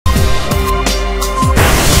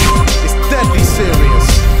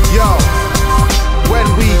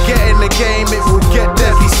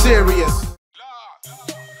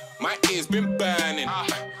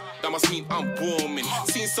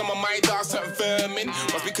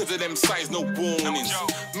Cause of them signs, no warnings.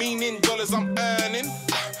 Meaning dollars I'm earning.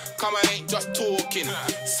 Come on, ain't just talking.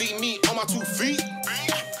 See me on my 2 feet.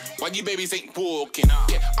 Why you babies ain't walking?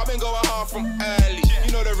 Yeah, I've been going hard from early.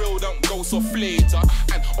 You know the real don't go soft later.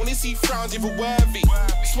 And only see frowns if you're worthy.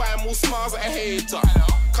 Swam more smiles like a hater.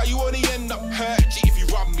 Cause you only end up hurt G if you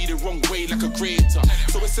rub me the wrong way like a grater.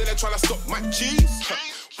 So instead of trying to stop my cheese,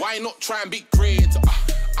 why not try and be greater?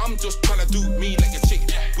 I'm just trying to do me like a chick.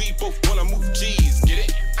 We both wanna move G's, get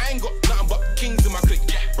it? I ain't got nothing but kings in my clique.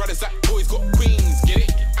 Brothers that boys got queens, get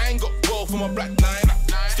it? I ain't got wealth from a black line.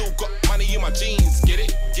 Still got money in my jeans, get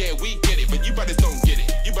it? Yeah, we get it, but you brothers don't get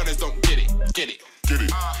it. You brothers don't get it, get it. Get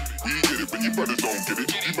it, we get it, but you brothers don't get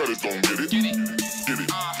it. You brothers don't get it. Get it,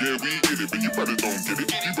 yeah, we get it, but you brothers don't get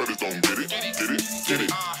it. You brothers don't get it. Get it, get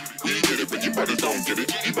it. We get it, but you brothers don't get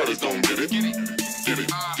it. You brothers don't get it. Get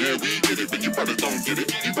it, yeah, we get it, but you brothers don't get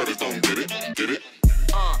it. You brothers don't get it. Get it.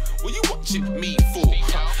 What you watching me for?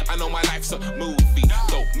 I know my life's a movie.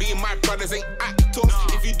 So me and my brothers ain't actors.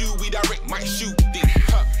 If you do, we direct my shooting.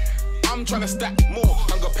 I'm trying to stack more.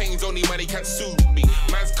 Hunger pains, only money can soothe me.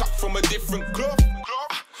 Man's cut from a different cloth.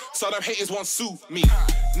 So them haters won't sue me.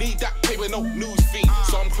 Need that paper, no news feed.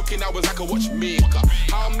 So I'm cooking hours like a watchmaker.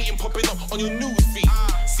 How I'm meeting popping up on your news feed.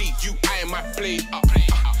 See you eyeing my plate up.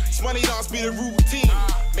 This money dance be the routine.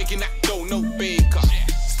 Making that dough, no baker.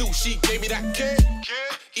 Still she gave me that cake.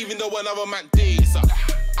 Even though another man dates her.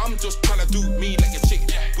 I'm just trying to do me like a chick.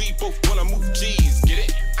 We both wanna move G's, get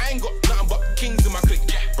it? I ain't got nothing but kings in my clique.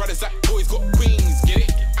 Brothers that boys got queens, get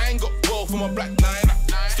it? I ain't got wealth from a black line.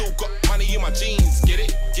 Still got money in my jeans, get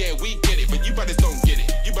it? Yeah, we get it, but you brothers don't get it.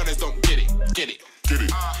 You brothers don't get it, get it. Get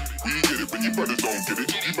it, we get it, but you brothers don't get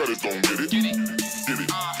it. You brothers don't get it. Get it,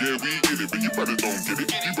 yeah, we get it, but you brothers don't get it.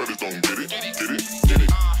 You brothers don't get it. Get it, get it.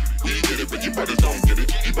 We get it, but you brothers don't get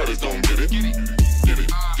it. You brothers don't get it. Get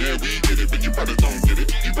it, yeah, we get it, but you brothers don't get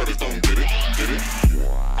it. You brothers don't get it. Get it.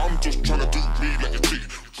 I'm just trying to do me like a chick.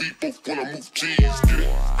 We both wanna move G's, get it?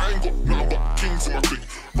 I ain't got nothing but kings in my clique.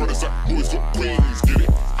 Brothers that boys got queens, get it?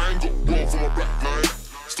 I ain't got wealth from a black line.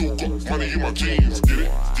 Still got money in my jeans, get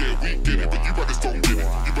it? Yeah, we get it, but you brothers don't get it.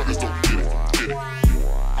 You brothers don't get it, get it?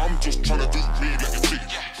 I'm just trying to do me like a chick.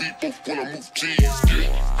 We both wanna move G's, get it?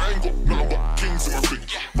 I ain't got nothing but kings in my clique.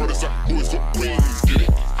 Brothers that boys got queens, get it?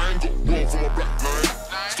 I ain't got wealth from a black line.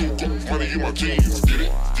 Still got money in my jeans, get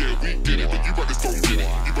it? Yeah, we get it, but you brothers don't get it.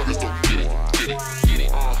 You brothers don't get it, get it?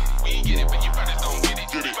 We get it, but you brothers don't get it.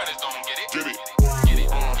 Get it, you brothers don't get it. Get it, get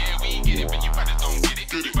it. Yeah, we get it, but you brothers don't get it.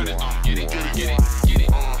 Get it, you brothers don't get it. Get it, get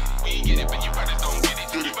it. We get it, but you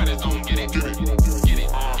brothers don't get it. Get it, you brothers don't get it. Get it, get it.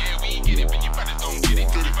 Yeah, we get it, but you brothers don't get it.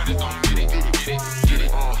 Get it, you brothers don't get it. Get it, get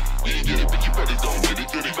it. We get it, but you brothers don't get it.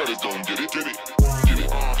 Get it, you brothers don't get it. Get it, get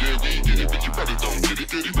it. Yeah, we get it, but you brothers don't get it.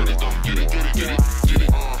 Get it, you brothers don't get it. Get it, get it.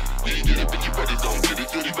 We get it, but you brothers don't get it.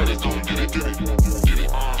 Get it, you brothers don't get it. Get it, get it.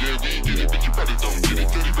 Yeah, we get it, but you brothers don't get it.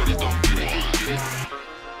 Get it, you brothers don't get it. Get it.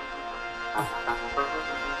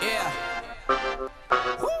 Yeah.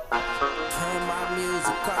 Turn my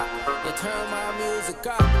music up. Yeah, turn my music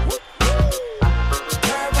up.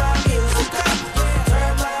 Turn my music up.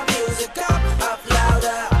 Turn my music up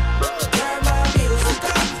louder. Turn my music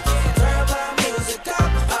up. Turn my music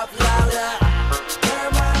up louder. Turn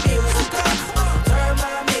my music up. Turn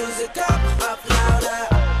my music up louder.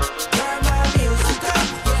 Turn my music up.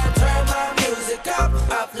 Yeah, turn my music up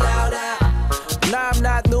louder. Nah, I'm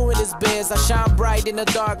not new in this biz. I shine bright in the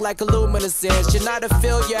dark like a luminescence. You're not a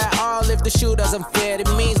failure at all if the shoe doesn't fit. It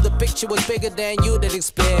means the picture was bigger than you did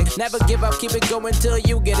expect. Never give up, keep it going till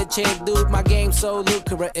you get a check. Dude, my game's so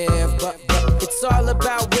lucrative. But it's all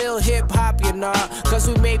about real hip-hop, you know. Cause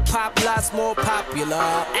we make pop lots more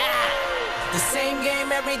popular. The same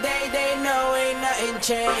game every day, they know ain't nothing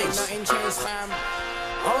changed. Nothing changed, fam.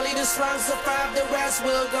 Only the strong survive, the rest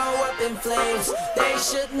will go up in flames. They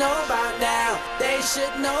should know by now. They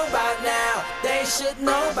should know by now. They should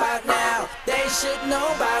know by now. They should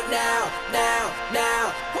know by now.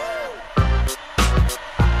 Now.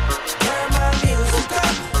 Turn my music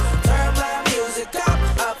up. Turn my music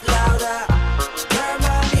up louder. Turn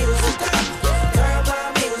my music up. Turn my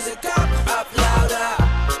music up louder.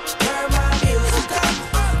 Turn my music up.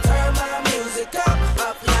 Turn my music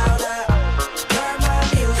up louder. Turn my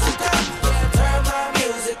music up. Yeah, turn my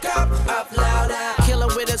music up louder. Killer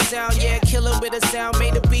with a sound, yeah, killer with a sound.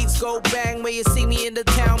 Made the beats go bang where you see me in the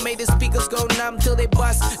town. Made the speakers go numb till they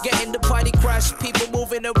bust. Getting the party crushed. People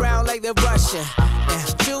moving around like they're rushing.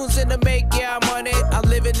 Tunes in the make, yeah, I'm on it. I'm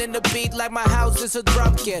living in the beat like my house is a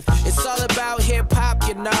drum kit. It's all about hip-hop,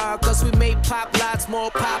 you know. Cause we make pop lots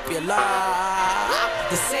more popular.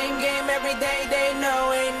 The same game every day, they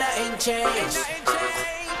know ain't nothing changed.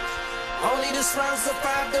 Only this round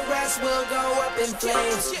survive, the rest will go up in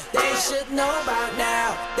flames. They should know by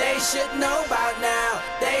now. They should know by now.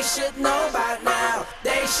 They should know by now.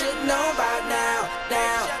 They should know by now.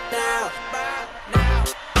 Now, now.